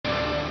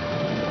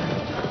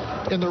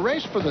In the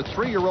race for the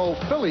 3-year-old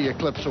filly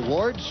Eclipse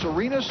Award,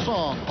 Serena's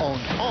song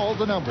owned all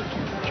the numbers.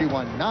 She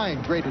won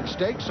 9 graded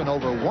stakes and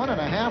over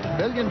 $1.5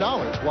 million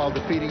while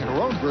defeating her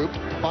own group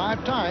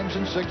 5 times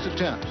in 6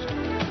 attempts.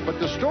 But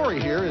the story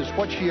here is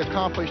what she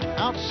accomplished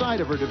outside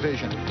of her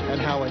division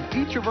and how in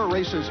each of her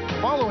races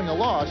following a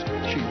loss,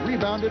 she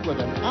rebounded with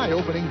an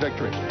eye-opening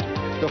victory.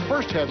 The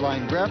first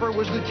headline grabber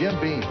was the Jim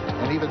Beam,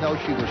 and even though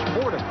she was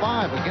 4-5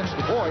 against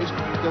the boys,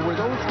 there were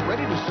those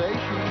ready to say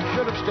she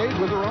should have stayed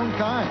with her own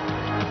kind.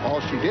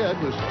 All she did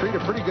was treat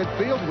a pretty good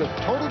field with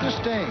total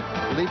disdain,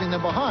 leaving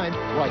them behind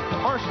like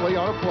parsley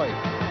on a plate.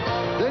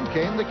 Then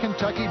came the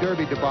Kentucky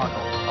Derby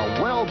debacle, a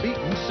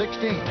well-beaten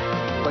 16th.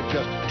 But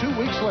just 2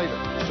 weeks later,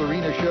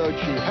 Serena showed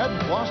she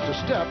hadn't lost a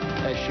step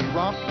as she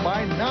romped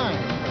by 9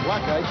 in the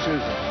Black-Eyed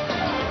Susan.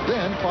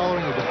 Then,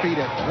 following a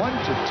defeat at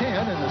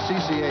 1-10 in the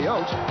CCA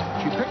Oaks,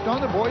 she picked on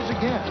the boys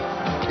again.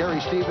 Gary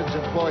Stevens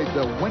employed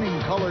the winning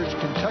colors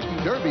Kentucky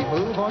Derby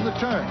move on the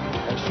turn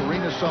as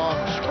Serena's song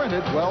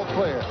sprinted well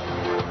clear.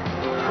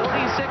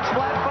 46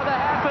 flat for the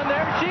half, and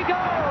there she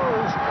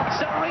goes.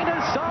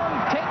 Serena's song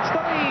takes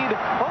the lead,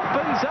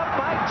 opens up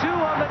by 2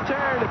 on the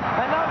turn,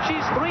 and now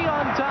she's 3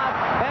 on top,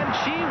 and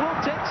she will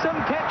take some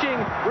catching.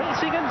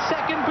 Racing in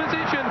second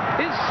position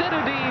is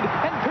Citadine,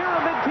 and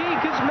Pyramid Peak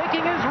is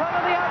making his run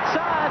on the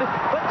outside,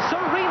 but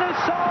Serena's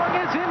song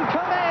is in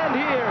command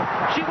here.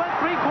 She went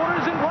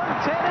 3/4 in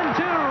 1:10 and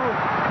 2,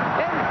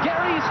 and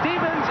Gary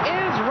Stevens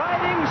is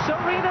riding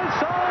Serena's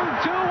song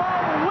to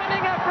a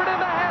winning effort in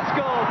the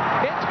Haskell.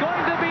 It's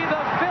going to be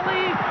the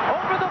filly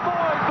over the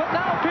boys, but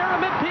now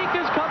Pyramid Peak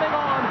is coming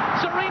on.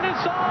 Serena's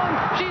song,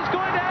 she's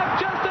going to have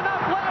just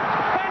enough left,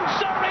 and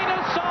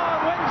Serena's song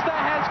wins the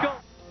Haskell.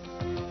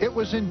 It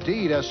was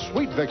indeed a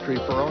sweet victory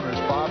for owners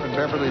Bob and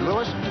Beverly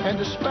Lewis, and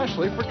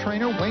especially for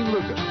trainer Wayne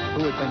Lukas,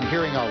 who had been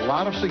hearing a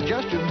lot of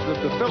suggestions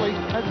that the filly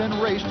had been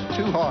raced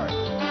too hard.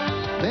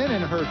 Then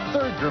in her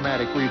 3rd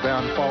dramatic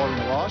rebound following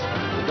the loss,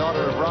 the daughter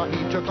of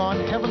Rahi took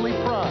on Heavenly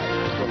Pride,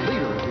 the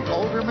leader of the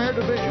older mare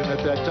division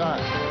at that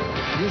time.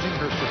 Using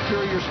her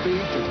superior speed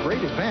to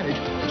great advantage,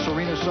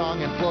 Serena's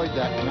song employed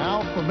that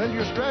now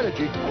familiar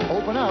strategy,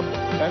 open up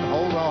and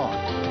hold on.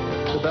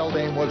 The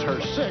Beldame was her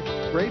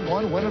 6th Grade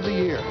 1 win of the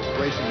year,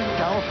 racing in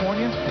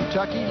California,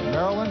 Kentucky,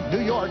 Maryland,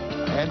 New York,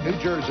 and New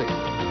Jersey.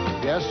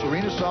 Yes,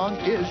 Serena's song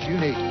is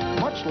unique,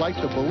 much like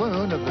the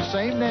balloon of the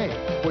same name,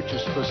 which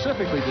is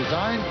specifically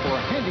designed for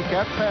a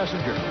handicapped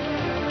passenger.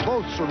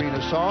 Both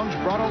Serena's songs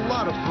brought a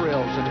lot of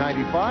thrills in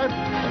 '95,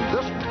 and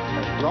this one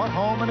has brought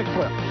home an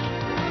Eclipse.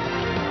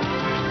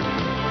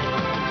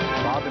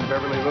 Bob and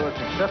Beverly Lewis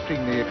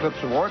accepting the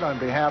Eclipse Award on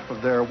behalf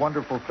of their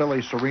wonderful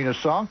filly Serena's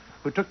song,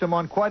 who took them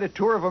on quite a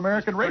tour of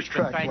American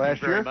racetracks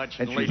last year,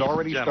 and she's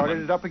already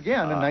started it up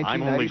again in 1996.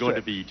 I'm only going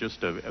to be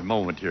just a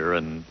moment here,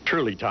 and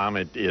truly, Tom,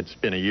 it's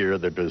been a year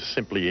that was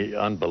simply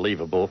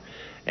unbelievable.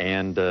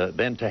 And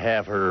then to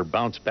have her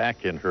bounce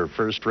back in her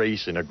first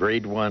race in a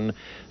Grade 1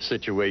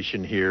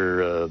 situation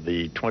here,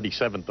 the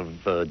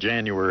 27th of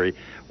January,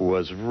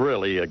 was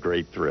really a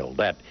great thrill.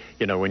 That,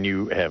 you know, when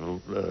you have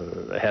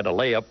had a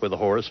layup with a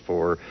horse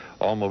for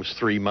almost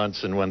 3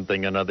 months and one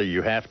thing another,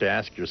 you have to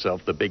ask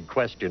yourself the big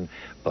question.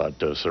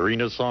 But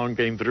Serena's song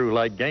came through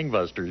like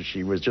gangbusters.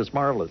 She was just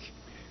marvelous.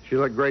 She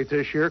looked great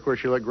this year. Of course,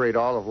 she looked great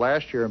all of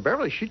last year. And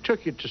Beverly, she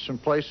took you to some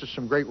places,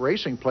 some great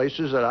racing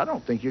places that I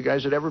don't think you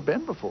guys had ever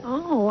been before.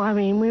 Oh, I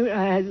mean, we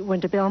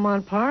went to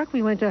Belmont Park.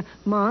 We went to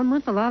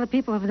Monmouth. A lot of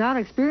people have not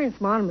experienced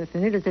Monmouth,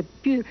 and it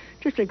is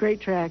just a great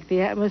track.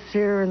 The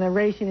atmosphere and the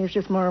racing is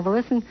just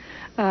marvelous. And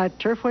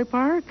Turfway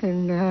Park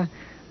and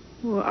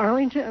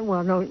Arlington.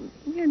 Well, no,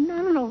 I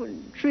don't know.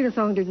 Serena's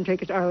song didn't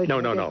take us to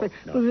Arlington. No.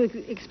 But we've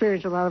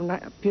experienced a lot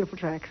of beautiful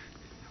tracks.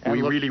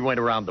 We really went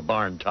around the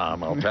barn,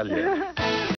 Tom, I'll tell you.